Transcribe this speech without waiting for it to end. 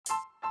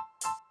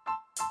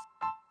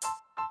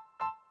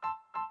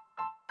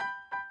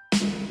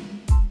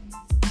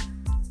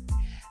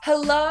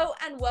Hello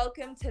and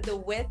welcome to the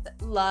With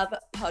Love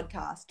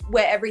podcast,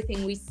 where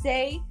everything we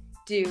say,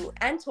 do,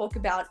 and talk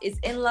about is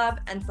in love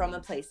and from a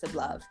place of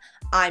love.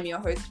 I'm your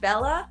host,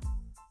 Bella.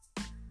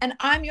 And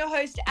I'm your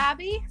host,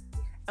 Abby.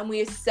 And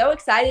we are so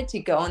excited to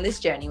go on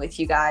this journey with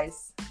you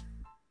guys.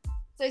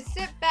 So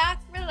sit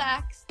back,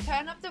 relax,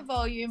 turn up the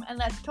volume, and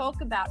let's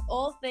talk about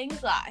all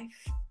things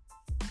life.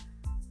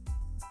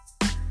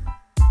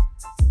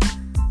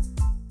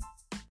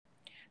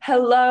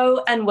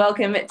 Hello and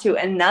welcome to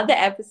another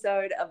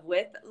episode of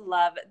With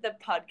Love, the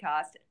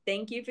podcast.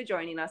 Thank you for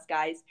joining us,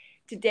 guys.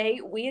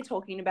 Today we are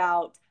talking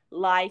about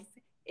life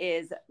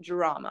is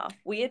drama.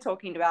 We are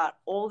talking about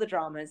all the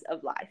dramas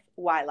of life,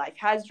 why life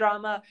has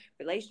drama,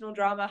 relational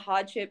drama,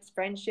 hardships,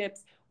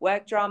 friendships,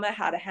 work drama,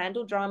 how to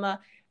handle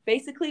drama.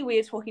 Basically, we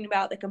are talking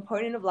about the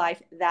component of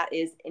life that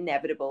is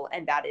inevitable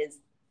and that is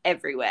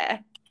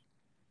everywhere.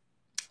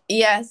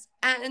 Yes,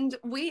 and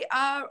we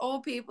are all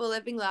people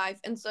living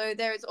life, and so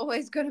there is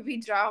always going to be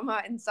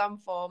drama in some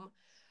form.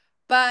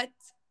 But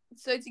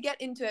so to get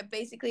into it,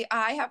 basically,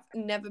 I have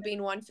never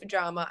been one for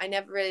drama. I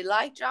never really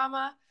liked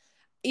drama.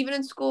 Even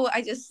in school,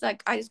 I just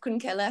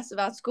couldn't care less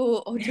about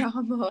school or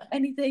drama or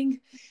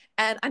anything.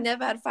 And I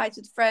never had fights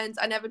with friends.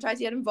 I never tried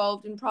to get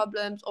involved in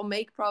problems or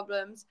make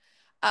problems.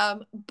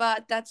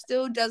 But that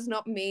still does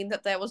not mean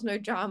that there was no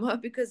drama,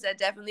 because there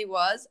definitely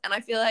was. And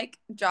I feel like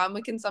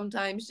drama can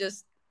sometimes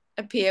just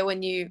appear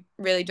when you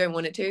really don't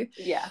want it to.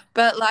 Yeah.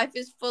 But life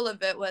is full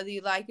of it, whether you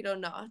like it or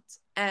not.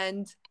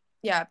 And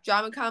yeah,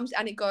 drama comes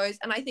and it goes.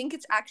 And I think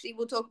it's actually,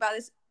 we'll talk about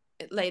this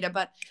later,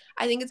 but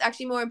I think it's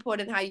actually more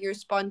important how you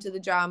respond to the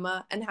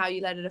drama and how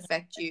you let it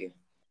affect you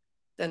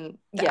than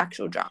the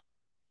actual drama.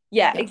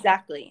 Yeah,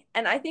 exactly.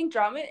 And I think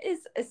drama is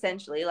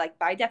essentially, like,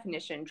 by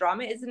definition,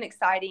 drama is an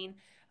exciting,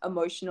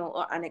 emotional,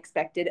 or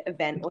unexpected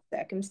event or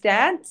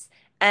circumstance.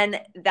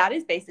 And that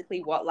is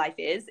basically what life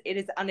is. It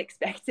is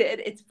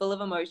unexpected, it's full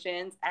of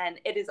emotions,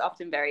 and it is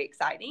often very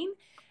exciting.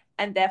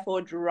 And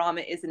therefore,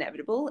 drama is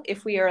inevitable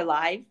if we are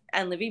alive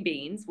and living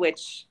beings,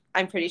 which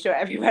I'm pretty sure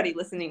everybody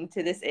listening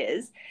to this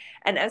is.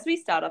 And as we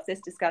start off this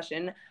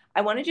discussion,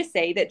 I want to just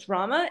say that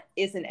drama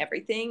isn't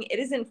everything. It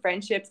is in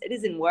friendships, it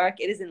is in work,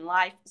 it is in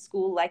life,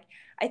 school. Like,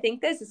 I think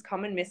there's this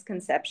common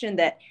misconception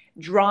that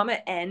drama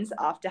ends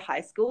after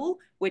high school,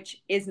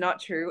 which is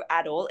not true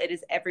at all. It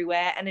is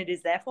everywhere, and it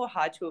is therefore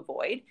hard to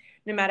avoid.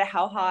 No matter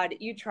how hard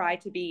you try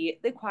to be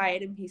the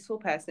quiet and peaceful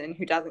person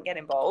who doesn't get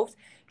involved,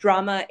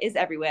 drama is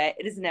everywhere.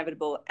 It is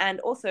inevitable. And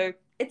also,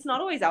 it's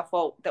not always our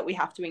fault that we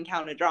have to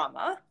encounter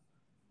drama.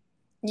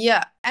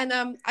 Yeah.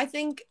 And I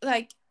think,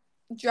 like,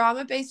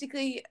 drama,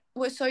 basically,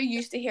 we're so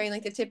used to hearing,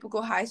 like, the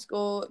typical high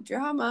school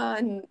drama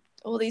and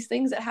all these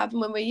things that happen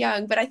when we're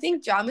young. But I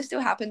think drama still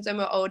happens when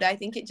we're older. I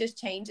think it just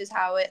changes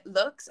how it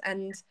looks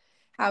and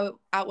how it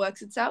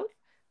outworks itself.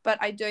 But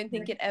I don't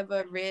think it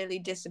ever really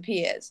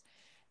disappears.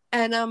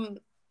 And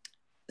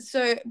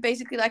so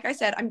basically, like I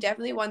said, I'm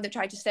definitely one that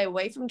tried to stay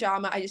away from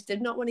drama. I just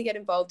did not want to get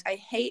involved.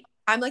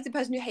 I'm like the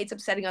person who hates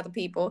upsetting other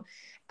people,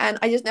 and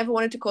I just never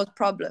wanted to cause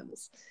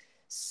problems.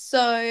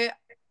 So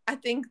I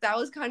think that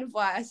was kind of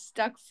why I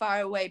stuck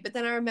far away. But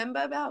then I remember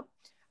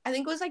I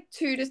think it was like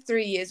 2 to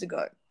 3 years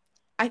ago,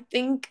 I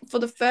think for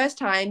the first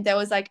time there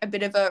was like a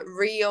bit of a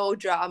real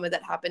drama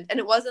that happened. And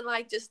it wasn't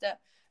like just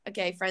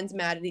okay, friends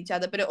mad at each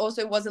other, but it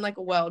also wasn't like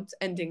a world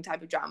ending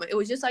type of drama. It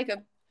was just like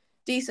a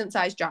decent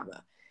sized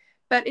drama.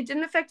 But it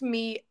didn't affect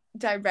me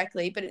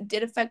directly, but it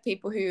did affect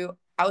people who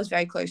I was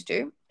very close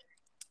to.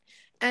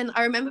 And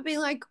I remember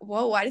being like,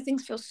 whoa, why do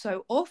things feel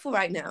so awful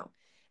right now?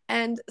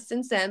 And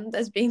since then,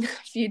 there's been a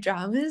few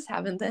dramas,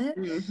 haven't there?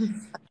 Mm-hmm.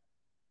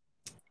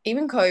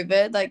 Even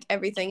COVID, like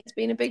everything, it's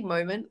been a big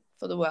moment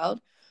for the world.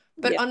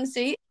 But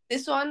honestly,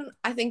 this one,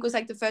 I think, was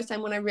like the first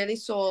time when I really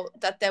saw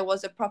that there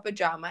was a proper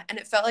drama, and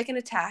it felt like an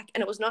attack,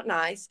 and it was not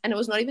nice, and it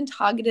was not even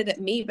targeted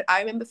at me. But I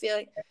remember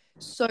feeling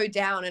so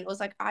down, and it was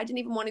like I didn't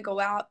even want to go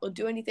out or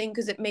do anything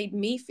because it made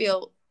me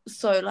feel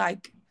so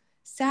like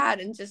sad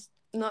and just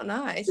not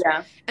nice.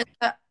 Yeah.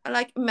 And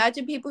like,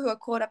 imagine people who are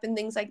caught up in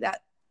things like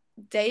that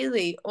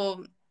daily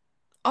or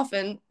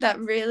often, that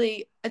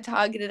really are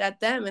targeted at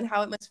them and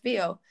how it must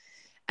feel.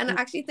 And I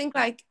actually think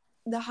like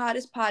the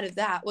hardest part of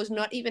that was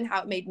not even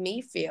how it made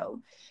me feel,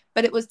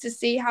 but it was to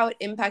see how it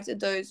impacted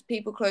those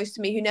people close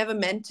to me who never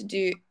meant to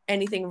do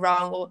anything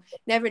wrong or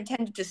never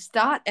intended to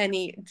start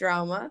any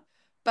drama,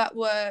 but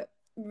were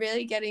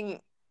really getting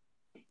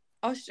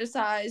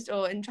ostracized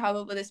or in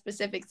trouble for this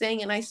specific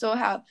thing. And I saw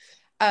how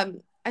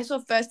I saw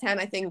firsthand,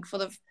 I think, for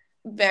the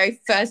very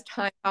first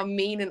time, how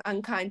mean and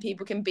unkind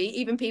people can be,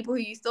 even people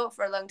who you thought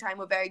for a long time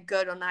were very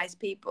good or nice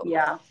people.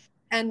 Yeah.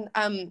 And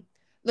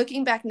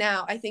looking back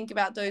now, I think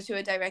about those who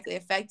are directly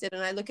affected,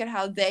 and I look at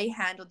how they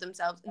handled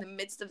themselves in the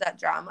midst of that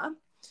drama.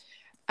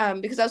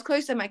 Because I was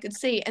close to them, I could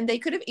see, and they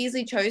could have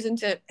easily chosen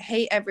to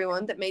hate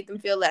everyone that made them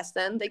feel less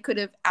than. They could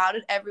have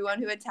outed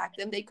everyone who attacked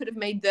them. They could have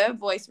made their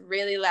voice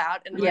really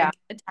loud and like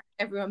attack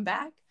everyone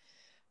back.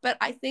 But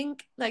I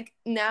think like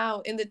now,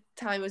 in the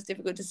time, it was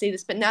difficult to see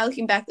this, but now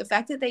looking back, the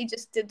fact that they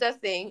just did their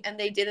thing and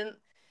they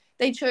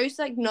they chose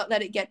to like not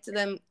let it get to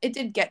them. It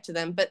did get to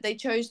them, but they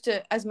chose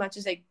to, as much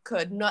as they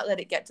could, not let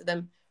it get to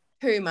them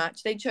too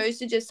much. They chose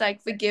to just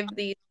like forgive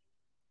these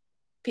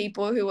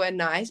people who were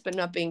nice but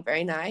not being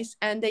very nice,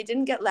 and they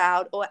didn't get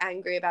loud or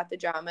angry about the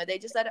drama. They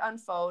just let it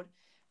unfold,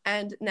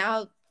 and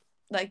now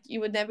like you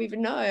would never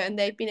even know, and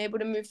they've been able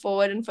to move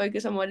forward and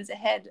focus on what is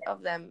ahead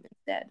of them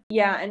instead.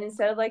 Yeah, and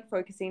instead of like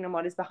focusing on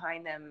what is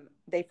behind them,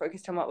 they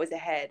focused on what was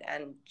ahead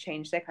and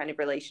changed their kind of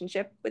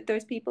relationship with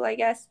those people, I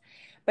guess.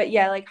 But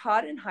yeah, like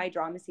hard and high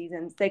drama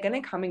seasons, they're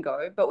going to come and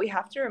go, but we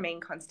have to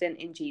remain constant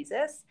in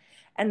Jesus.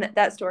 And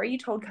that story you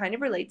told kind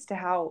of relates to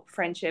how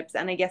friendships,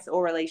 and I guess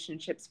all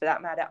relationships for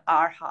that matter,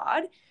 are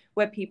hard.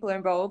 Where people are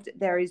involved,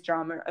 there is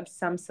drama of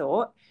some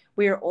sort.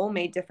 We are all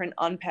made different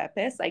on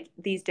purpose. Like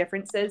these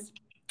differences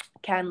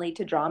can lead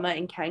to drama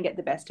and can get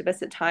the best of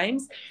us at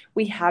times.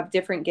 We have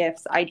different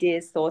gifts,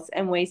 ideas, thoughts,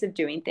 and ways of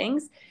doing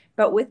things.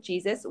 But with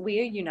Jesus,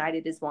 we are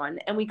united as one,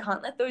 and we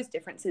can't let those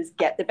differences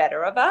get the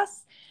better of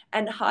us.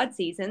 And hard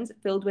seasons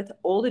filled with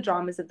all the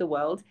dramas of the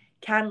world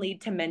can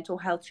lead to mental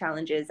health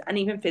challenges and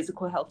even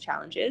physical health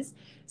challenges.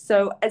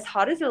 So, as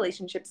hard as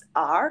relationships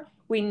are,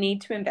 we need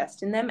to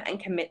invest in them and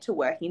commit to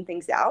working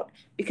things out,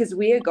 because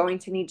we are going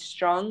to need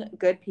strong,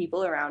 good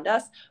people around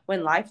us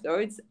when life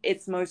throws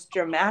its most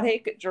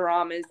dramatic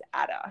dramas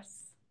at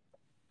us.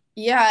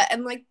 Yeah,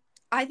 and like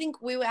I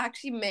think we were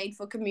actually made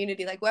for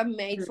community. Like we're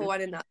made for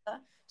one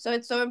another. So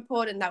it's so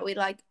important that we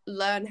like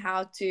learn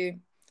how to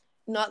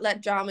not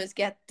let dramas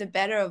get the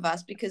better of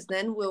us, because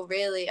then we'll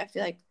really, I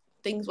feel like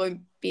things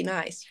won't be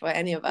nice for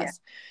any of us.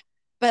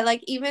 But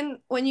like even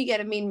when you get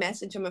a mean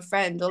message from a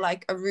friend or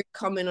like a rude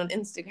comment on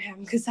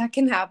Instagram, because that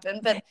can happen,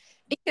 but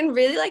it can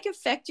really like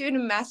affect you in a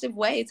massive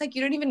way. It's like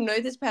you don't even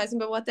know this person,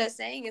 but what they're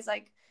saying is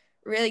like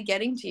really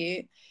getting to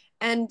you.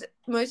 And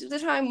most of the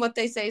time what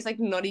they say is like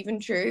not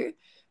even true.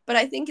 But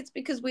I think it's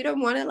because we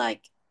don't want to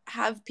like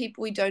have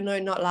people we don't know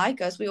not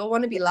like us. We all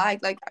want to be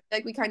liked. Like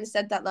we kind of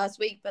said that last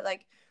week, but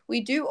like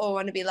we do all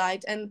want to be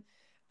liked. And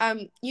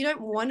you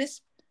don't want to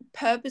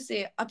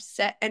purposely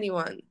upset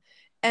anyone.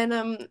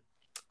 And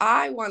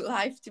I want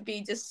life to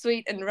be just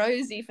sweet and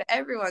rosy for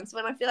everyone. So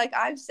when I feel like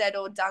I've said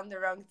or done the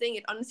wrong thing,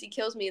 it honestly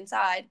kills me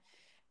inside.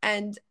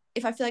 And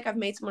if I feel like I've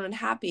made someone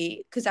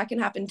unhappy, because that can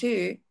happen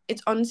too,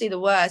 it's honestly the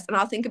worst. And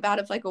I'll think about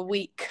it for like a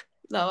week.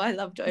 No, I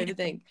love to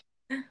overthink.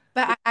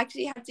 But I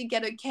actually have to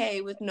get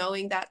okay with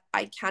knowing that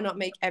I cannot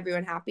make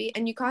everyone happy,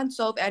 and you can't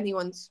solve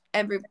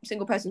every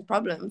single person's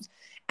problems.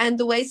 And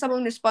the way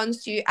someone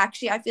responds to you,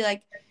 actually, I feel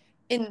like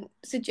in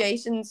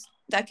situations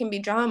that can be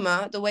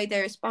drama, the way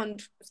they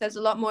respond says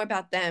a lot more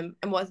about them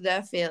and what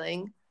they're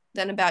feeling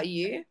than about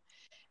you.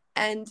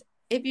 And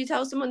if you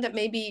tell someone that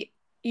maybe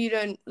you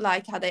don't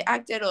like how they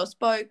acted or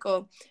spoke,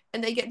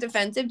 and they get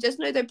defensive, just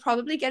know they're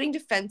probably getting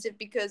defensive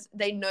because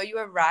they know you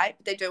are right,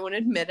 but they don't want to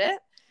admit it.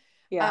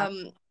 Yeah.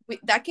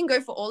 That can go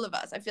for all of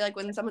us. I feel like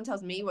when someone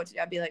tells me what to do,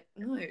 I'd be like,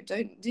 no,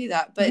 don't do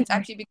that. But it's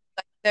actually because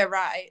like, they're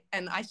right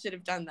and I should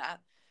have done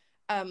that.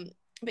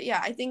 But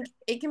yeah, I think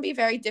it can be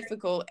very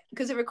difficult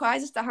because it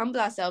requires us to humble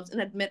ourselves and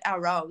admit our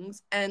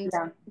wrongs. And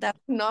that's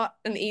not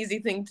an easy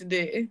thing to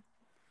do.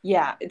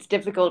 Yeah, it's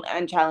difficult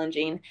and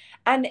challenging.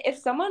 And if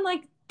someone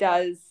like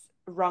does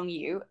wrong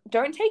you,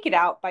 don't take it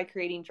out by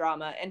creating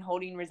drama and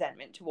holding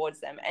resentment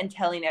towards them and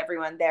telling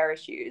everyone their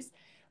issues.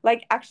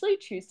 Like actually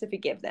choose to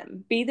forgive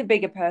them. Be the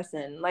bigger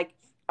person. Like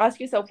ask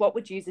yourself, what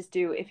would Jesus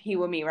do if he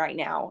were me right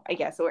now, I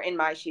guess, or in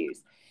my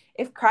shoes?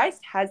 If Christ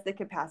has the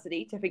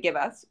capacity to forgive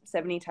us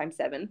 70 times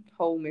 7,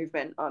 whole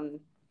movement on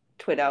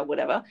Twitter,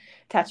 whatever,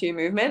 tattoo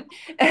movement.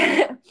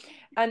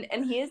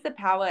 and he has the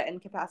power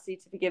and capacity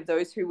to forgive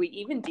those who we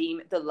even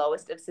deem the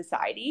lowest of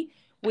society.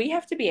 We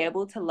have to be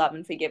able to love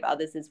and forgive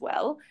others as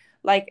well.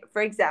 Like,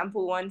 for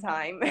example, one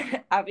time,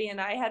 Abby and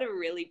I had a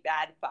really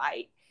bad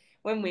fight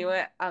when we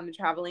were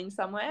traveling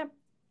somewhere.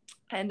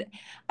 And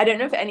I don't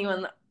know if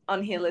anyone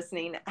on here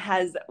listening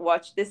has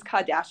watched this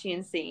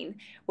Kardashian scene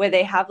where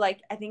they have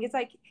like, I think it's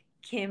like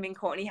Kim and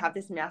Kourtney have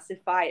this massive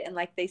fight and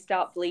like they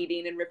start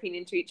bleeding and ripping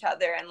into each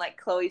other and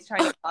like Khloe's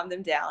trying to calm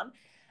them down.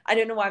 I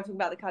don't know why I'm talking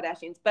about the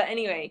Kardashians, but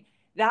anyway,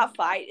 that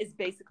fight is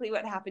basically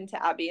what happened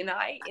to Abby and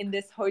I in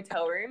this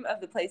hotel room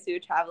of the place we were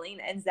traveling,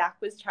 and Zach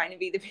was trying to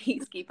be the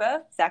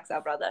peacekeeper. Zach's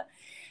our brother.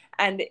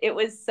 And it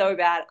was so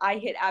bad. I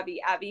hit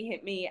Abby, Abby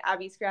hit me,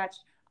 Abby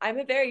scratched. I'm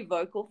a very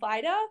vocal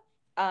fighter.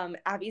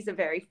 Abby's a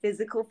very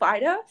physical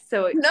fighter.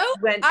 So it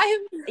went,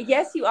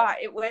 yes, you are.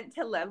 It went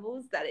to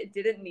levels that it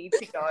didn't need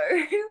to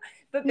go.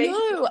 But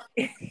no.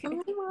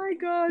 Oh my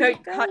God. No, you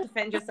can't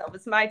defend yourself.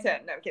 It's my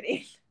turn. No, I'm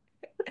kidding.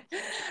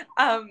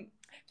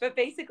 But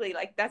basically,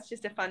 like, that's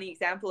just a funny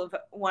example of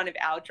one of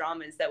our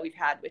dramas that we've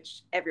had,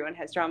 which everyone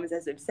has dramas,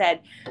 as we've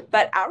said.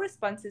 But our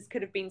responses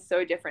could have been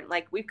so different.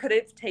 Like, we could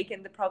have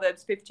taken the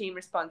Proverbs 15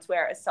 response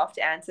where a soft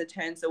answer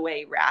turns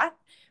away wrath.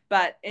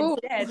 But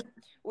instead,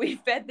 we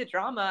fed the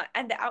drama,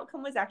 and the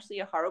outcome was actually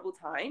a horrible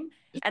time.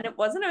 And it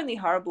wasn't only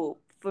horrible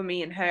for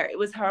me and her, it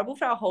was horrible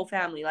for our whole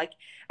family. Like,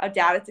 our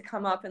dad had to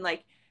come up and,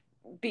 like,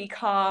 be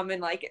calm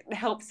and, like,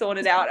 help sort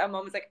it out. Our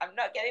mom was like, I'm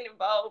not getting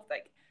involved.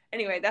 Like,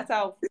 anyway, that's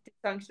how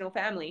dysfunctional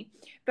family.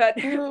 But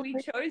Oh we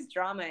my- chose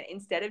drama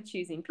instead of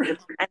choosing peace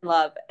and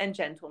love and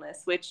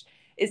gentleness, which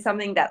is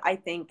something that I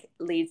think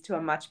leads to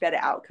a much better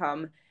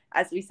outcome.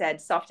 As we said,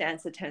 soft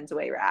answer turns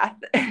away wrath.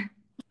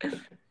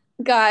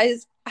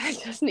 Guys, I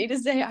just need to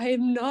say I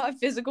am not a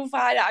physical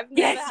fighter. I've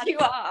never Yes, had you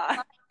a are.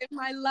 fight in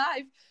my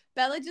life.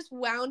 Bella just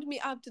wound me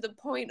up to the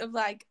point of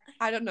like,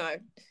 I don't know.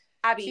 She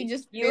Abby,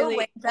 just you really,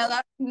 awake.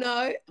 Bella,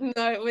 no,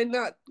 we're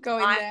not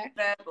going I'm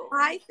there. verbal.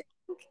 I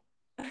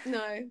think,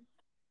 no.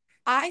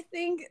 I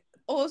think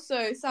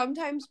also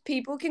sometimes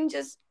people can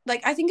just,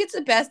 like, I think it's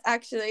the best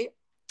actually.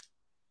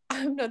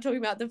 I'm not talking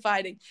about the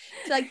fighting,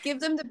 to like give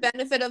them the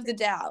benefit of the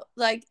doubt.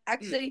 Like,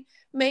 actually,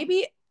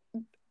 maybe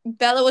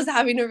Bella was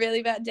having a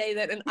really bad day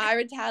then and I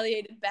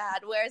retaliated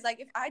bad. Whereas, like,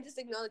 if I just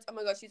acknowledge, oh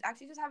my gosh, she's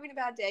actually just having a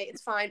bad day,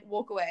 it's fine,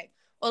 walk away.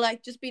 Or,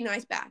 like, just be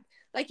nice back.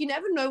 Like, you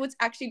never know what's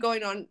actually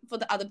going on for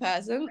the other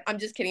person. I'm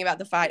just kidding about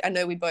the fight. I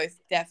know we both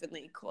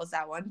definitely caused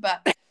that one.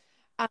 But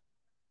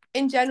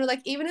in general,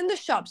 like, even in the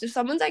shops, if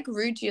someone's, like,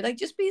 rude to you, like,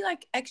 just be,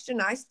 like, extra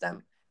nice to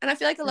them. And I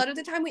feel like a lot of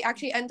the time we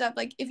actually end up,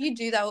 like, if you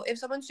do that, or if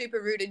someone's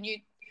super rude and you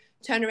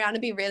turn around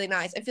and be really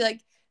nice, I feel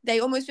like they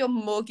almost feel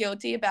more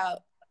guilty about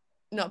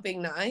not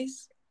being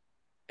nice,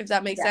 if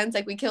that makes sense.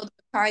 Like, we killed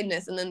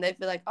kindness and then they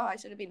feel like, oh, I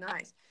should have been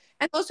nice.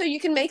 And also you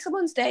can make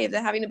someone's day if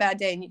they're having a bad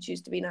day and you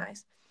choose to be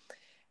nice.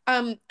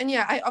 And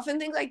yeah, I often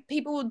think like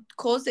people would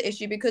cause the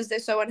issue because they're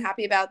so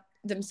unhappy about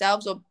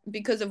themselves or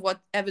because of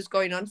whatever's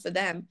going on for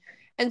them.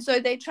 And so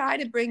they try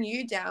to bring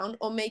you down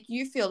or make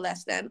you feel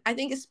less than. I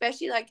think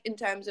especially like in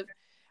terms of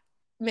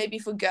maybe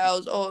for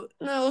girls or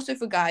no, also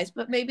for guys,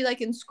 but maybe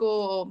like in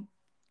school or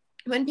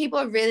when people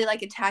are really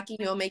like attacking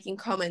you or making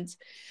comments,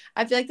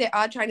 I feel like they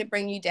are trying to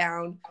bring you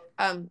down,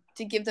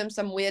 to give them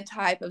some weird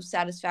type of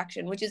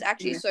satisfaction, which is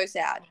actually so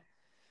sad.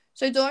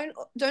 So don't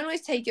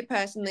always take it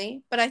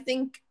personally, but I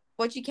think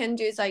what you can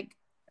do is like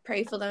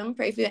pray for them,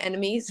 pray for your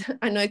enemies.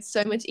 I know it's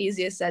so much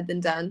easier said than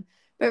done,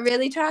 but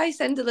really try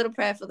send a little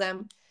prayer for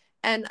them.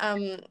 And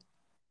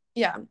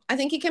yeah, I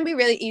think it can be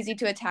really easy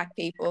to attack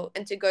people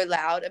and to go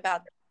loud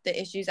about the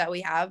issues that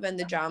we have and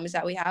the dramas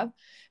that we have,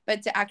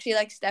 but to actually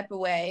like step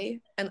away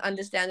and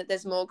understand that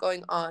there's more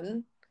going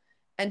on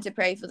and to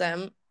pray for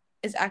them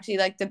is actually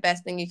like the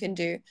best thing you can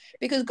do,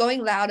 because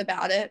going loud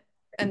about it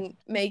and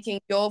making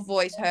your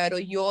voice heard or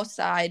your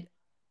side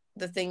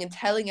the thing and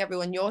telling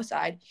everyone your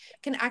side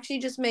can actually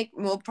just make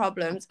more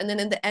problems. And then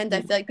in the end,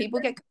 I feel like people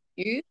get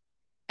confused,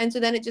 and so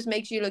then it just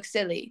makes you look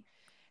silly.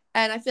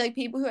 And I feel like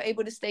people who are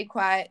able to stay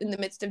quiet in the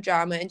midst of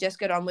drama and just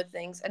get on with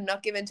things and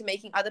not give in to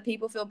making other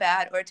people feel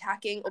bad or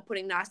attacking or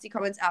putting nasty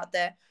comments out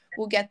there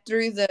will get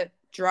through the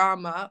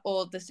drama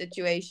or the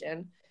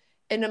situation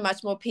in a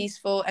much more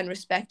peaceful and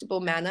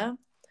respectable manner.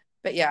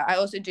 But yeah, I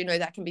also do know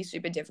that can be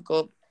super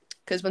difficult,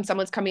 because when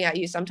someone's coming at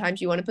you, sometimes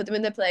you want to put them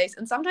in their place,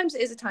 and sometimes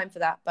there is a time for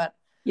that. But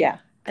Yeah.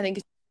 I think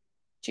it's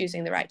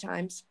choosing the right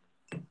times.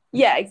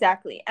 Yeah,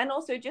 exactly. And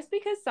also, just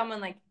because someone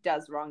like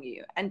does wrong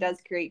you and does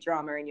create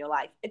drama in your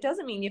life, it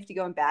doesn't mean you have to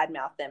go and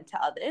badmouth them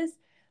to others.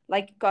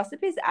 Like,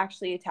 gossip is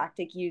actually a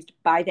tactic used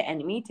by the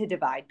enemy to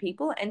divide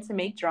people and to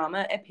make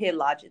drama appear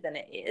larger than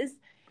it is.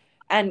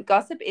 And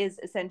gossip is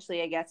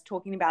essentially, I guess,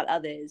 talking about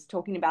others,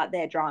 talking about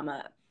their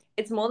drama.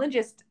 It's more than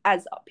just,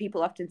 as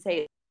people often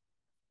say,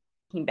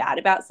 talking bad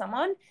about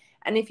someone.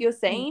 And if you're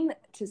saying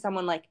to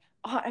someone like,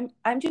 oh,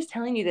 I'm just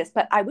telling you this,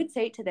 but I would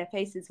say it to their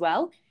face as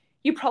well,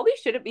 you probably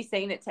shouldn't be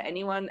saying it to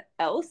anyone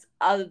else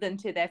other than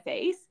to their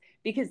face,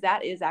 because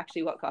that is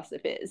actually what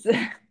gossip is.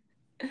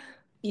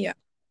 Yeah,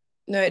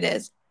 no, it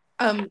is.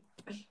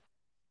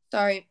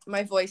 Sorry,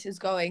 my voice is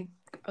going.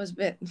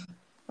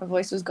 My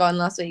voice was gone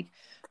last week.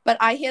 But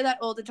I hear that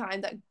all the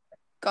time, that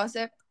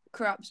gossip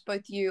corrupts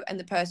both you and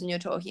the person you're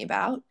talking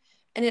about.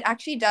 And it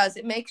actually does.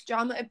 It makes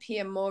drama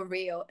appear more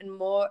real and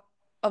more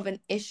of an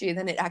issue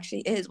than it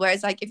actually is.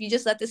 Whereas, like, if you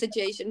just let the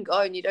situation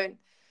go and you don't,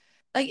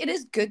 like, it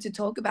is good to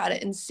talk about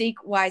it and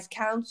seek wise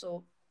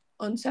counsel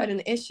on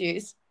certain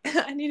issues.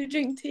 I need to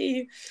drink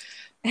tea.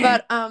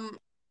 But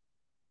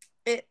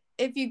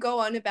if you go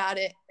on about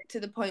it to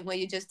the point where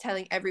you're just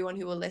telling everyone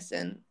who will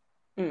listen,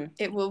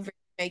 it will really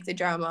make the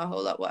drama a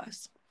whole lot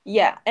worse.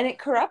 Yeah, and it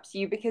corrupts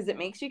you because it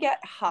makes you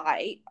get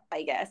high,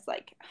 I guess,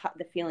 like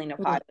the feeling of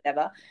high,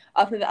 whatever,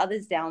 off of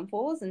others'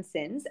 downfalls and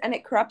sins, and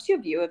it corrupts your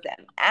view of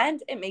them,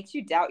 and it makes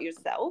you doubt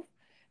yourself.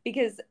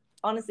 Because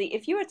honestly,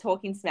 if you are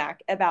talking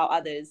smack about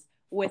others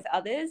with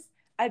others,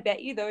 I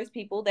bet you those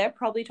people, they're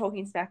probably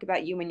talking smack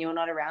about you when you're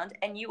not around,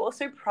 and you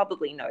also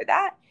probably know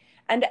that.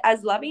 And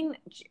as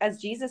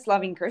Jesus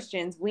loving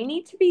Christians, we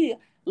need to be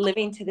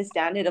living to the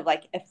standard of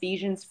like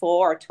Ephesians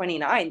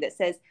 4:29 that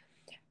says,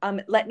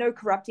 let no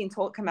corrupting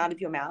talk come out of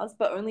your mouths,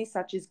 but only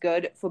such is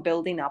good for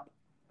building up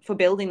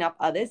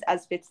others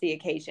as fits the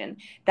occasion,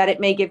 that it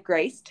may give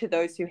grace to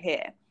those who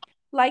hear.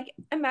 Like,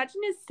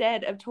 imagine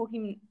instead of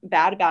talking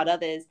bad about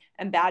others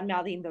and bad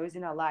mouthing those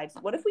in our lives,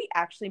 what if we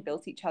actually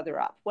built each other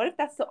up? What if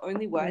that's the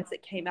only words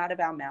that came out of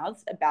our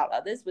mouths about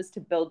others was to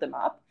build them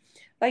up?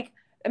 Like,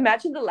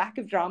 imagine the lack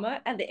of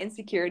drama and the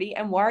insecurity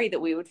and worry that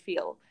we would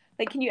feel.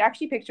 Like, can you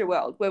actually picture a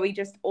world where we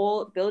just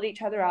all build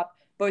each other up,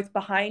 both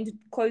behind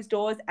closed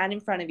doors and in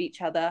front of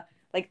each other.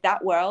 Like,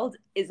 that world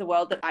is a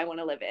world that I want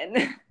to live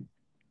in.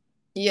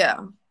 Yeah,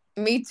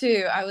 me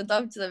too. I would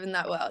love to live in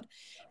that world.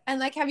 And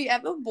like, have you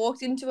ever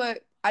walked into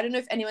I don't know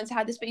if anyone's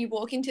had this, but you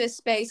walk into a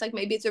space, like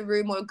maybe it's a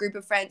room or a group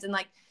of friends, and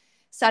like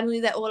suddenly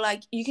they're all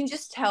like, you can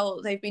just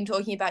tell they've been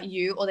talking about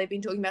you, or they've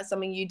been talking about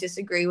something you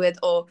disagree with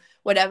or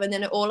whatever, and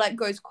then it all like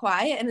goes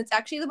quiet, and it's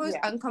actually the most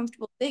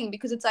uncomfortable thing,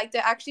 because it's like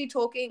they're actually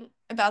talking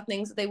about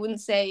things that they wouldn't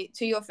say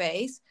to your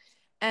face,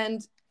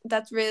 and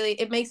that's really,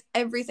 it makes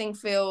everything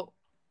feel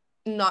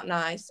not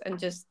nice and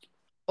just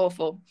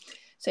awful.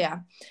 So yeah.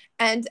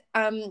 And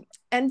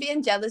envy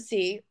and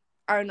jealousy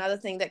are another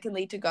thing that can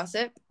lead to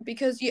gossip,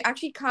 because you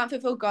actually can't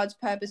fulfill God's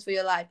purpose for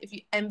your life if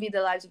you envy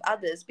the lives of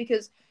others,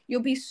 because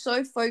you'll be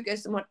so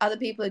focused on what other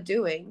people are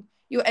doing.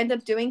 You'll end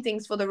up doing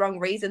things for the wrong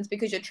reasons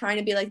because you're trying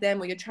to be like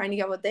them, or you're trying to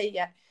get what they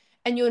get,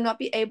 and you'll not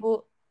be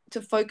able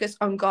to focus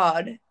on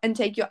God and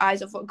take your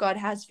eyes off what God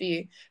has for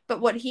you.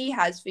 But what he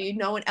has for you,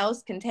 no one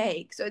else can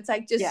take. So it's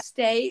like, just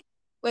stay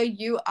where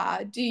you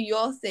are, do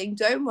your thing,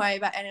 don't worry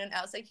about anyone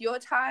else. Like, your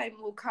time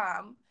will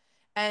come,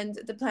 and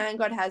the plan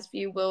God has for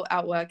you will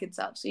outwork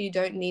itself. So you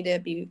don't need to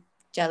be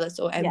jealous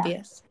or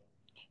envious.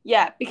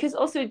 Yeah, because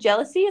also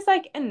jealousy is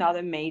like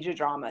another major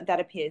drama that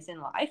appears in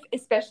life,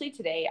 especially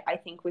today, I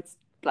think, with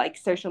like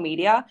social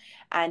media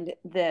and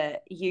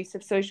the use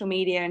of social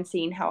media and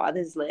seeing how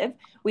others live.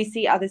 We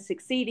see others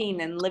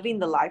succeeding and living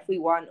the life we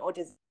want, or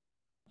just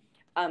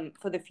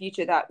for the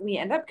future, that we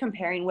end up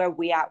comparing where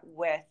we are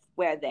with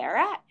where they're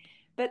at.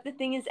 But the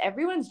thing is,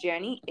 everyone's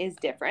journey is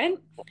different.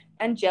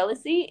 And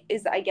jealousy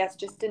is, I guess,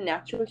 just a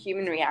natural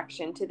human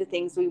reaction to the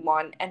things we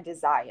want and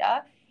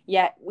desire,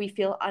 yet we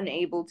feel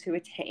unable to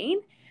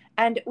attain.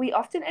 And we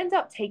often end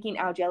up taking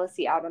our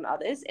jealousy out on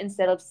others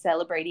instead of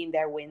celebrating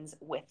their wins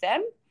with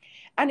them.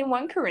 And in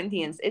 1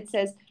 Corinthians, it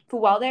says, "For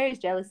while there is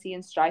jealousy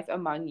and strife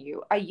among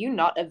you, are you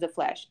not of the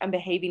flesh and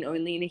behaving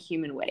only in a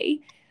human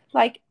way?"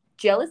 Like,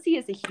 jealousy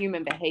is a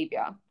human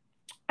behavior.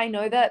 I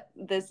know that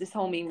there's this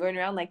whole meme going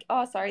around like,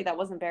 "Oh, sorry, that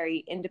wasn't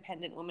very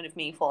independent woman of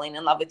me falling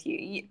in love with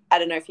you." I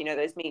don't know if you know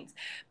those memes,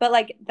 but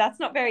like, that's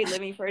not very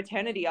living for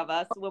eternity of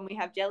us when we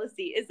have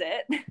jealousy, is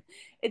it?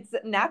 It's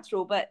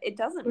natural, but it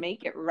doesn't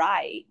make it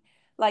right.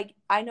 Like,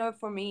 I know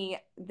for me,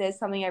 there's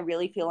something I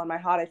really feel on my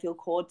heart. I feel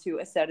called to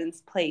a certain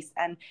place,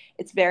 and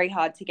it's very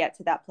hard to get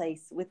to that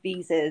place with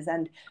visas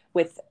and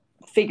with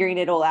figuring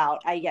it all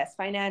out, I guess,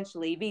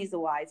 financially, visa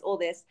wise, all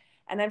this.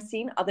 And I've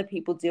seen other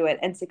people do it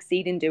and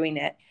succeed in doing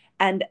it.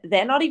 And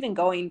they're not even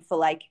going for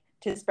like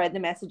to spread the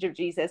message of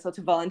Jesus or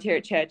to volunteer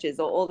at churches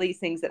or all these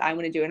things that I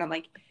want to do. And I'm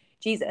like,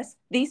 Jesus,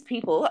 these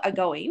people are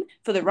going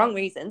for the wrong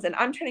reasons, and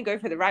I'm trying to go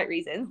for the right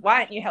reasons. Why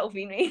aren't you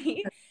helping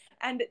me?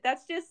 And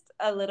that's just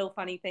a little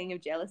funny thing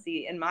of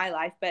jealousy in my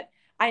life. But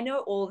I know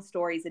all the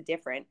stories are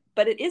different,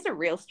 but it is a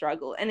real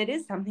struggle, and it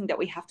is something that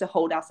we have to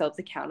hold ourselves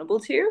accountable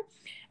to.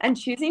 And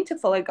choosing to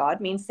follow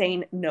God means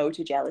saying no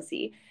to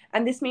jealousy.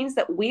 And this means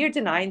that we are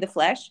denying the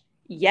flesh,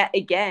 yet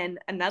again,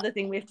 another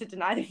thing we have to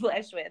deny the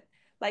flesh with.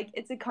 Like,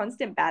 it's a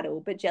constant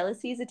battle, but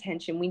jealousy is a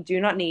tension we do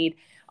not need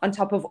on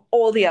top of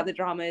all the other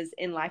dramas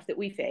in life that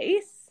we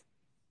face.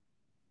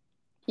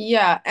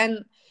 Yeah,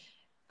 and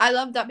I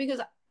love that, because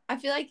I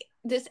feel like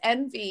this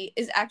envy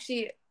is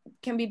actually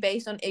can be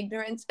based on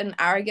ignorance and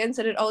arrogance,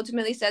 and it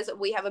ultimately says that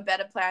we have a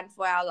better plan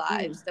for our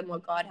lives than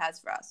what God has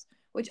for us,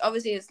 which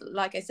obviously is,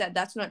 like I said,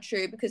 that's not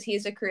true, because he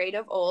is the creator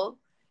of all.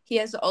 He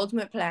has the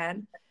ultimate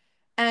plan,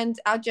 and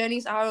our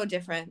journeys are all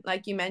different,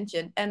 like you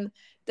mentioned. And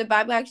the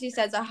Bible actually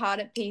says a heart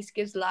at peace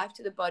gives life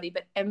to the body,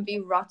 but envy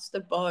rots the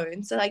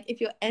bones. So like,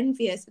 if you're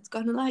envious, it's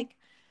gonna like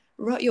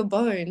rot your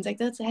bones. Like,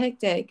 that's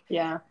hectic.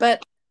 Yeah.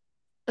 But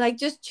like,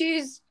 just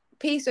choose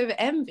peace over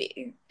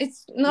envy.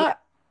 It's not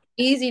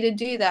easy to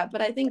do that,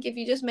 but I think if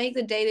you just make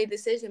the daily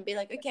decision, be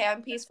like, okay,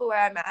 I'm peaceful where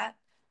I'm at,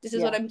 this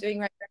is what I'm doing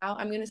right now,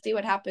 I'm going to see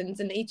what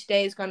happens, and each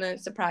day is going to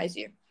surprise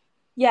you.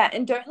 Yeah,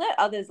 and don't let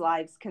others'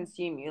 lives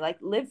consume you. Like,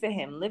 live for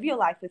him, live your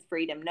life with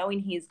freedom, knowing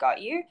he's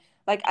got you.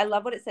 Like, I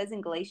love what it says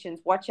in Galatians,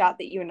 watch out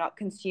that you're not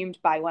consumed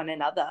by one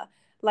another.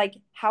 Like,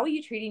 how are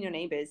you treating your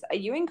neighbors? Are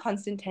you in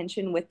constant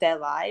tension with their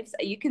lives?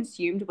 Are you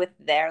consumed with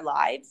their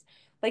lives?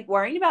 Like,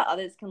 worrying about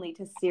others can lead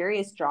to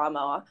serious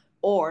drama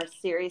or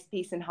serious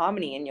peace and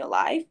harmony in your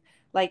life.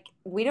 Like,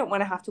 we don't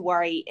want to have to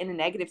worry in a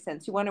negative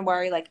sense. You want to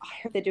worry like, oh,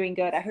 I hope they're doing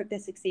good, I hope they're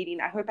succeeding,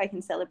 I hope I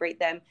can celebrate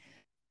them.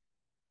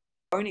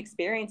 Own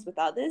experience with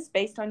others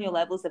based on your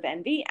levels of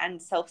envy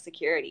and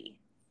self-security.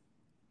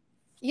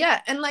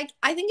 Yeah, and like,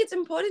 I think it's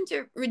important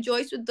to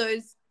rejoice with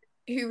those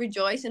who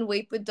rejoice and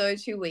weep with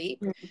those who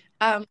weep.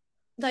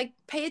 Like,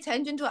 pay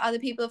attention to what other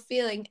people are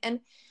feeling.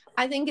 And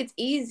I think it's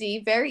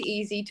easy, very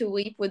easy, to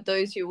weep with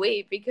those who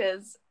weep,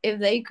 because if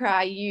they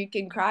cry, you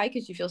can cry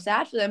because you feel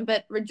sad for them.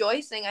 But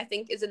rejoicing, I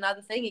think, is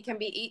another thing. It can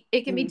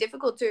be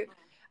difficult to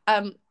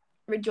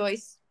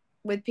rejoice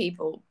with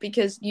people,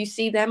 because you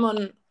see them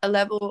on a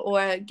level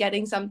or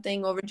getting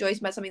something, or rejoice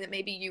about something that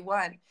maybe you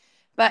want.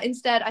 But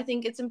instead, I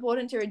think it's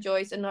important to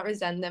rejoice and not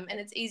resent them. And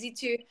it's easy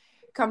to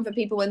comfort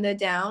people when they're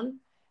down,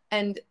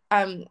 and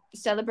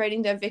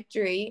celebrating their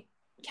victory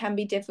can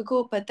be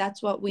difficult, but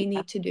that's what we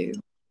need to do.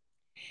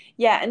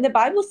 Yeah, and the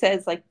Bible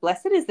says, like,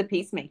 blessed is the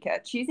peacemaker.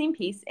 Choosing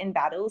peace in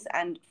battles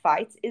and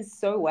fights is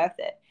so worth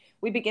it.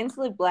 We begin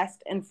to live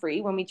blessed and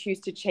free when we choose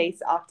to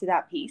chase after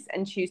that peace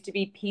and choose to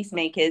be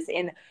peacemakers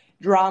in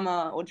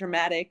drama or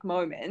dramatic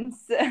moments.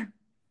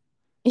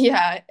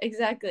 Yeah,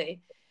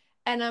 exactly.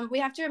 And we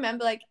have to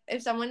remember, like,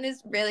 if someone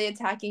is really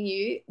attacking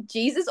you,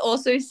 Jesus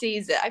also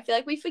sees it. I feel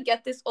like we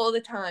forget this all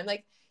the time.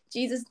 Like,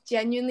 Jesus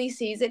genuinely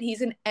sees it.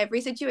 He's in every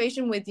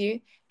situation with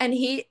you. And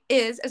he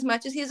is, as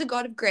much as he's a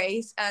God of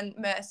grace and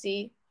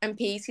mercy and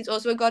peace, he's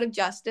also a God of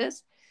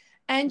justice.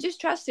 And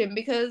just trust him,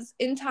 because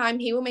in time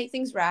he will make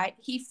things right.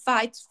 He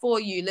fights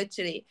for you,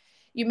 literally.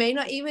 You may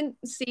not even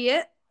see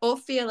it or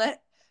feel it,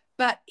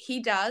 but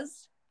he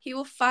does. He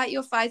will fight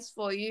your fights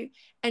for you,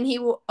 and he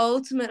will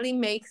ultimately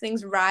make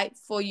things right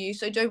for you.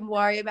 So don't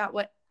worry about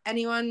what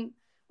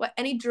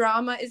any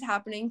drama is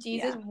happening.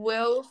 Jesus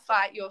will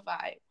fight your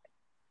fight.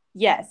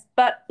 Yes,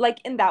 but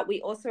like in that,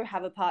 we also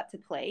have a part to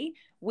play.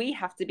 We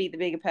have to be the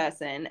bigger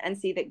person and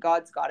see that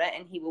God's got it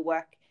and he will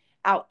work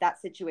out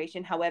that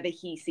situation however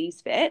he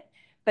sees fit.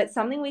 But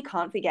something we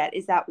can't forget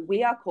is that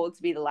we are called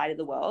to be the light of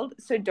the world.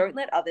 So don't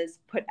let others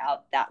put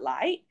out that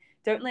light.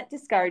 Don't let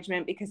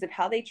discouragement because of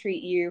how they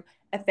treat you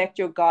affect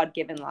your God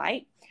given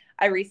light.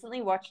 I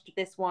recently watched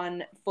this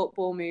one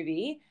football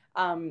movie.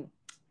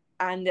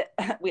 And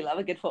we love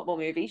a good football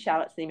movie. Shout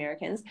out to the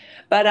Americans.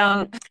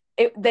 But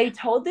they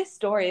told this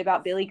story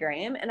about Billy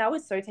Graham, and I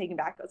was so taken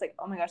back. I was like,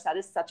 oh my gosh, that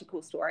is such a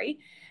cool story.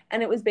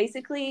 And it was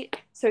basically,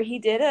 so he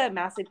did a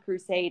massive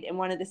crusade in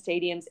one of the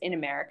stadiums in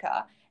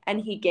America, and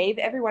he gave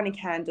everyone a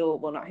candle.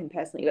 Well, not him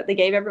personally, but they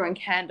gave everyone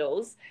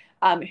candles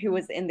who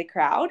was in the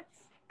crowd.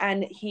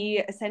 And he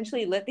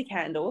essentially lit the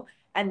candle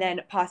and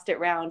then passed it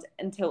around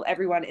until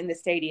everyone in the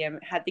stadium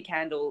had the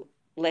candle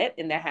lit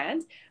in their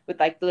hand with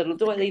like the little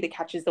doily that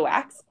catches the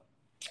wax.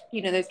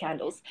 You know, those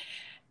candles.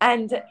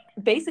 And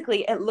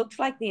basically, it looked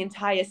like the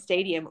entire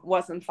stadium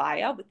was on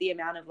fire with the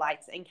amount of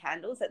lights and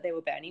candles that they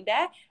were burning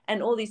there.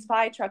 And all these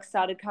fire trucks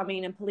started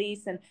coming, and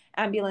police and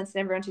ambulance and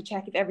everyone to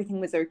check if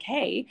everything was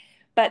okay.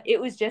 But it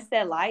was just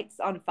their lights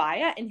on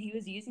fire. And he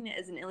was using it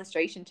as an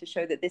illustration to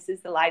show that this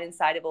is the light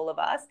inside of all of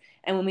us.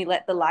 And when we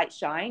let the light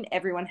shine,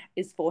 everyone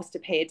is forced to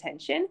pay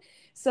attention.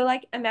 So,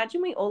 like,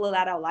 imagine we all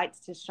allowed our lights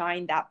to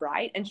shine that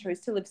bright and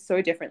chose to live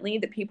so differently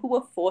that people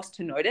were forced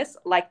to notice,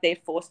 like they're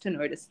forced to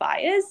notice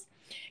fires.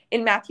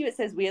 In Matthew, it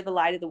says, we are the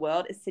light of the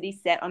world, a city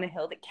set on a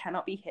hill that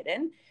cannot be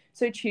hidden.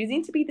 So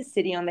choosing to be the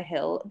city on the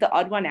hill, the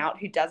odd one out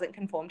who doesn't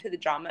conform to the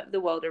drama of the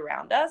world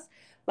around us,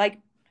 like,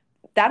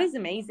 that is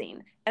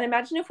amazing. And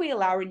imagine if we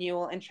allow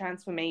renewal and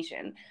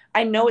transformation.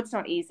 I know it's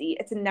not easy.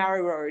 It's a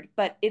narrow road,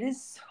 but it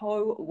is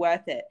so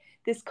worth it.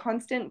 This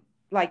constant,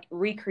 like,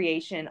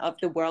 recreation of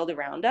the world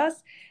around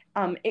us,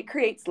 it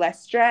creates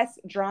less stress,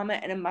 drama,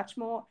 and a much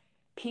more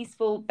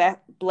peaceful,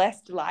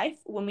 blessed life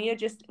when we are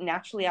just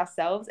naturally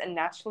ourselves and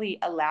naturally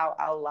allow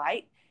our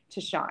light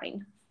to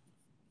shine.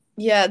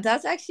 Yeah,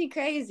 that's actually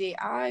crazy.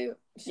 I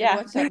should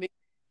watch that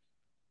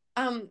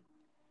movie.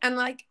 And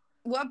like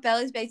what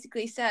Bella's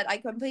basically said, I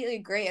completely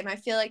agree. And I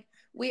feel like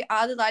we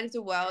are the light of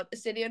the world, a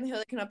city on a hill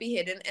that cannot be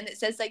hidden. And it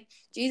says, like,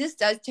 Jesus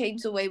does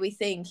change the way we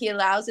think. He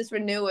allows this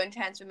renewal and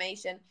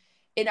transformation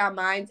in our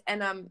minds.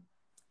 And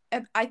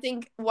I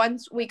think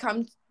once we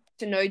come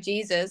to know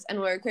Jesus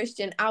and we're a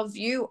Christian, our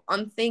view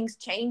on things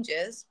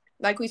changes,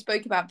 like we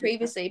spoke about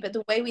previously, but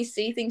the way we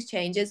see things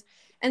changes.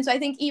 And so I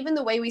think even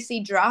the way we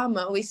see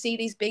drama, we see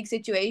these big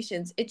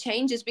situations, it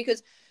changes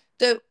because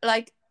the,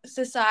 like,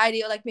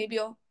 society or like maybe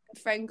your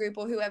friend group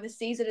or whoever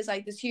sees it as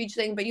like this huge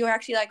thing, but you're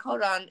actually like,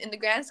 hold on, in the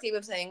grand scheme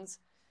of things,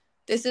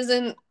 this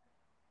isn't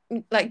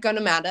like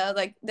gonna matter.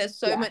 Like, there's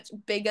so much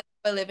bigger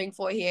we're living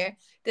for here.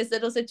 This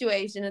little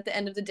situation at the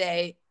end of the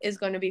day is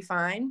going to be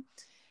fine.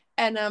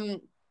 And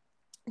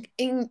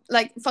in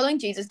like following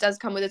Jesus does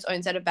come with its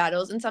own set of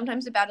battles, and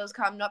sometimes the battles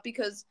come not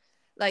because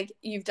like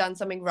you've done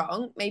something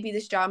wrong. Maybe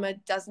this drama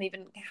doesn't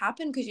even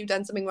happen because you've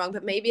done something wrong,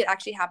 but maybe it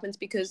actually happens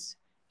because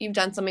you've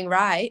done something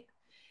right.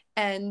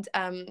 And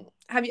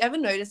have you ever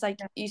noticed, like,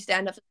 you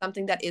stand up for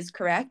something that is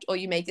correct, or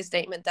you make a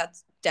statement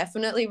that's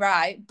definitely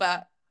right,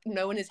 but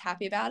no one is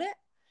happy about it?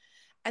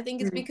 I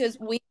think it's because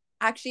we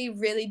actually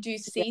really do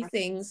see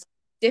things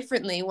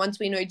differently once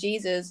we know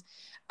Jesus,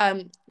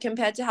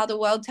 compared to how the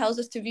world tells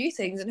us to view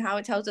things and how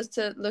it tells us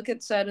to look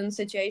at certain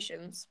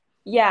situations.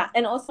 Yeah.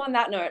 And also on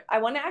that note,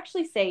 I want to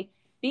actually say,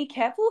 be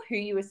careful who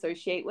you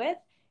associate with.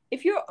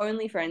 If you're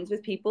only friends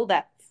with people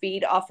that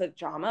feed off of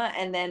drama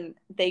and then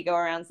they go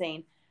around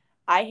saying,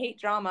 I hate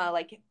drama,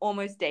 like,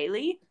 almost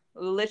daily,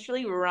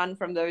 literally run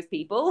from those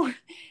people.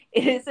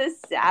 It is a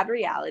sad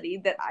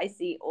reality that I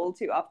see all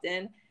too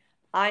often.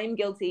 I'm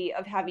guilty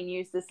of having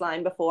used this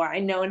line before. I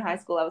know in high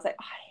school I was like,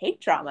 oh, I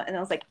hate drama. And I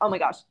was like, oh my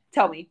gosh,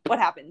 tell me what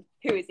happened.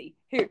 Who is he?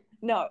 Who?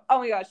 No. Oh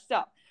my gosh,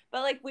 stop.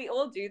 But like, we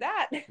all do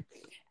that.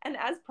 And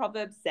as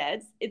Proverbs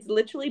says, it's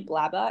literally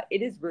blabber.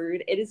 It is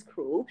rude. It is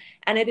cruel.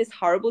 And it is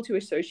horrible to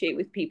associate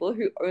with people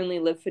who only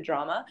live for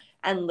drama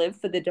and live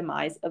for the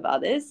demise of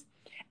others.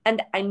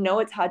 And I know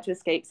it's hard to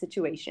escape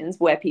situations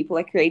where people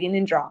are creating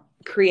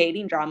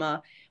creating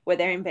drama, where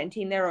they're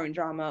inventing their own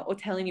drama or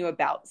telling you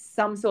about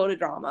some sort of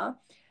drama.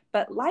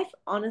 But life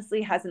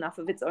honestly has enough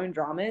of its own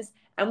dramas,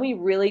 and we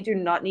really do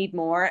not need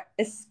more,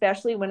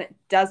 especially when it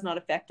does not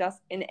affect us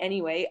in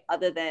any way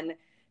other than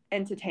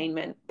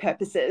entertainment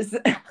purposes.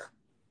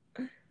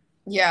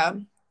 Yeah,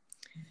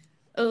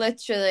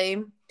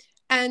 literally.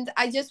 And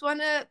I just want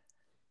to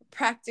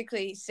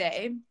practically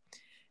say,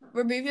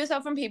 remove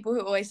yourself from people who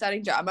are always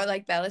starting drama,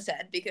 like Bella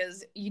said,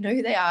 because you know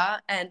who they are,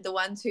 and the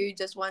ones who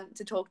just want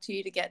to talk to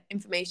you to get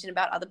information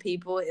about other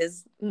people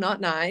is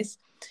not nice.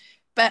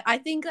 But I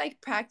think, like,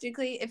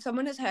 practically, if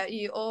someone has hurt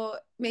you, or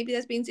maybe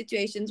there's been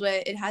situations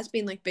where it has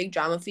been like big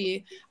drama for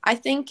you, I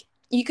think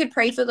you could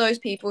pray for those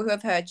people who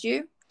have hurt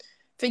you,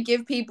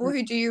 forgive people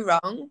who do you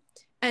wrong,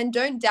 and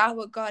don't doubt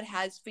what God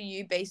has for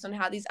you based on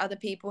how these other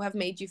people have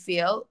made you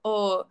feel,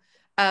 or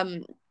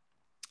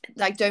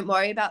like, don't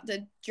worry about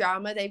the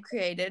drama they've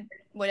created,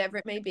 whatever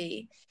it may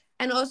be.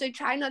 And also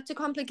try not to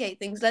complicate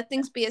things. Let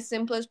things be as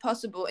simple as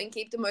possible, and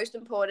keep the most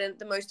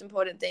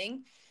important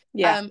thing.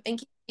 And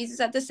keep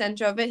Jesus at the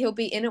center of it. He'll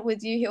be in it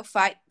with you. He'll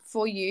fight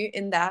for you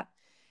in that.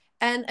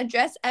 And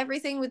address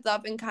everything with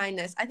love and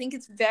kindness. I think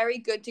it's very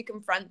good to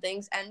confront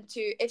things, and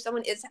if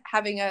someone is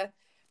having a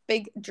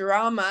big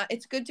drama,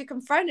 it's good to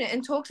confront it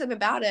and talk to them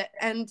about it.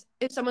 And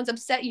if someone's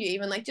upset you,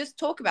 even, like, just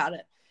talk about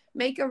it.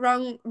 Make a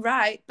wrong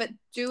right, but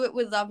do it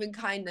with love and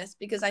kindness,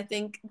 because I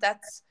think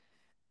that's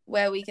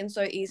where we can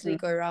so easily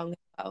go wrong as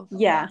well.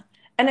 Yeah.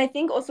 And I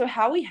think also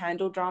how we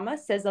handle drama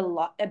says a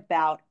lot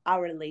about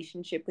our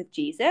relationship with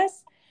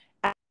Jesus.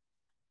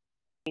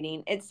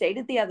 It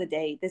stated the other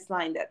day this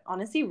line that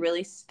honestly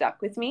really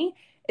stuck with me.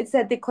 It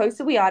said, the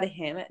closer we are to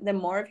him, the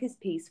more of his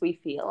peace we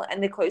feel.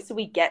 And the closer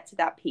we get to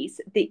that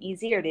peace, the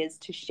easier it is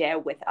to share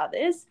with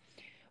others.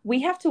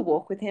 We have to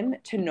walk with him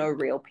to know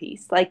real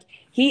peace. Like,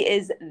 he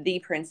is the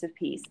Prince of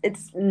Peace.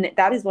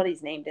 That is what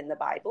he's named in the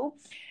Bible.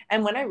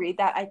 And when I read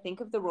that, I think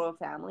of the royal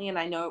family, and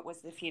I know it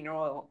was the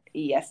funeral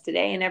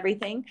yesterday and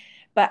everything,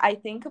 but I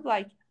think of,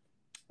 like,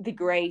 the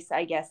grace,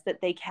 I guess,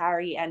 that they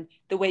carry, and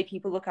the way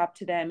people look up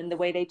to them, and the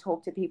way they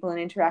talk to people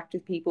and interact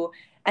with people.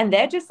 And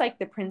they're just like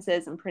the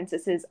princes and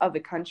princesses of a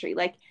country.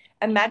 Like,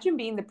 imagine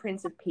being the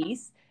Prince of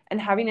Peace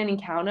and having an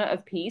encounter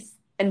of peace,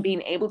 and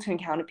being able to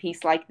encounter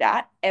peace like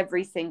that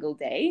every single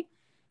day.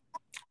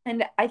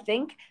 And I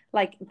think,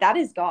 like, that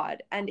is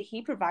God, and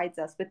he provides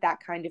us with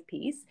that kind of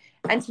peace.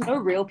 And to know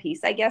real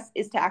peace, I guess,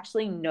 is to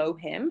actually know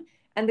him.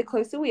 And the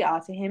closer we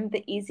are to him,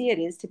 the easier it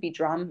is to be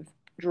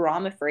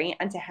drama-free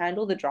and to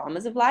handle the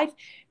dramas of life.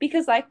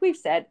 Because, like we've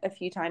said a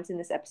few times in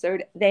this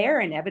episode, they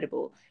are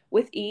inevitable.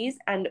 With ease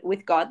and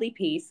with godly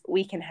peace,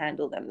 we can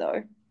handle them,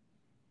 though.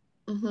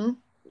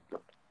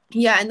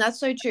 Yeah, and that's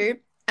so true.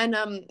 And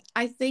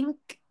I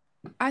think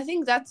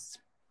that's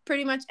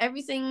pretty much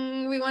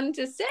everything we wanted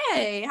to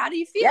say. How do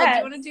you feel? Yes. Do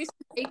you want to do some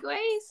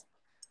takeaways?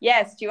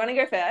 Yes. Do you want to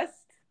go first?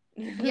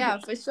 Yeah,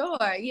 for sure.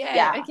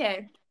 Yeah.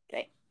 Okay.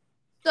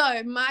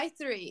 So my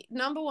 3,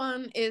 number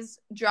 1 is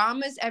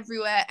drama's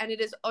everywhere, and it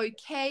is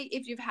okay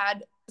if you've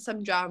had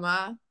some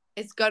drama.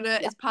 It's part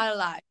of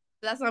life.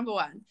 That's number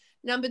 1.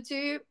 Number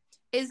 2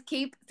 is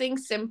keep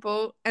things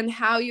simple, and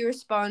how you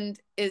respond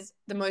is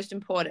the most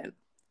important.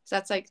 So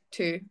that's like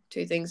two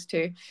things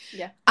too.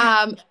 Yeah.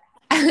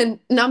 And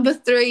number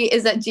 3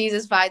 is that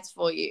Jesus fights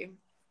for you.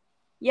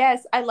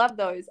 Yes, I love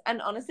those.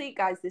 And honestly,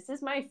 guys, this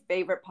is my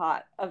favorite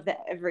part of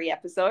every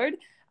episode.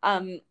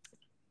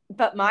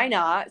 But mine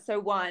are, so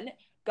 1,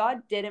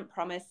 God didn't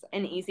promise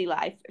an easy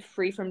life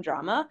free from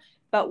drama,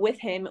 but with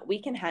him,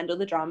 we can handle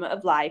the drama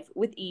of life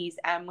with ease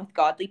and with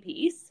godly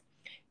peace.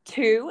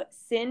 2,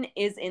 sin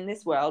is in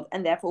this world,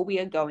 and therefore we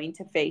are going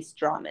to face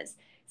dramas.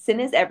 Sin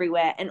is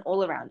everywhere and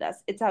all around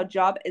us. It's our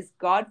job as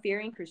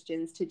God-fearing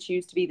Christians to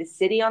choose to be the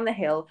city on the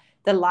hill,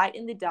 the light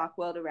in the dark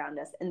world around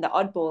us, and the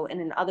oddball in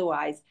an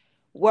otherwise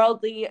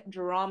worldly,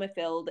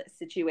 drama-filled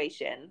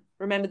situation.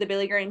 Remember the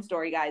Billy Graham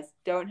story, guys.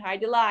 Don't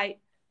hide your light.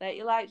 Let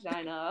your light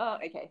shine. Oh,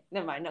 okay.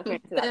 Never mind. Not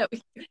going into that.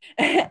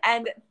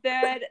 And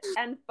 3rd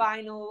and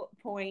final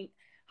point,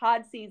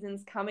 hard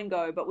seasons come and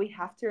go, but we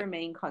have to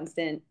remain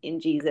constant in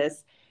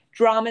Jesus.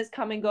 Dramas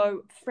come and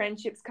go.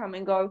 Friendships come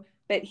and go,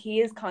 but he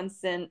is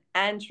constant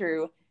and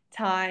true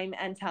time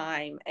and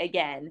time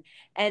again.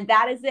 And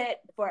that is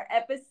it for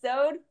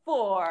episode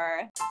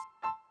 4.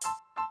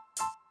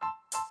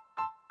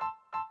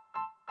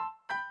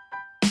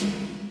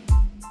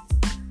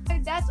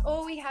 That's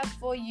all we have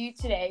for you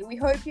today. We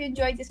hope you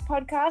enjoyed this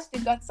podcast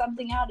and got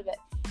something out of it.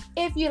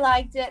 If you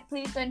liked it,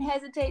 please don't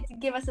hesitate to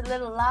give us a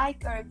little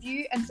like or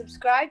review and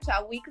subscribe to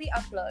our weekly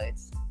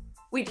uploads.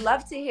 We'd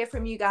love to hear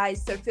from you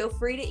guys, so feel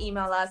free to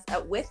email us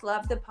at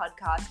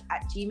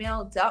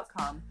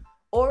withlovethepodcast@gmail.com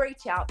or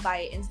reach out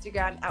via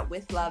Instagram at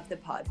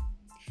withlovethepod.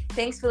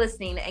 Thanks for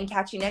listening, and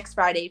catch you next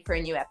Friday for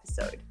a new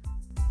episode.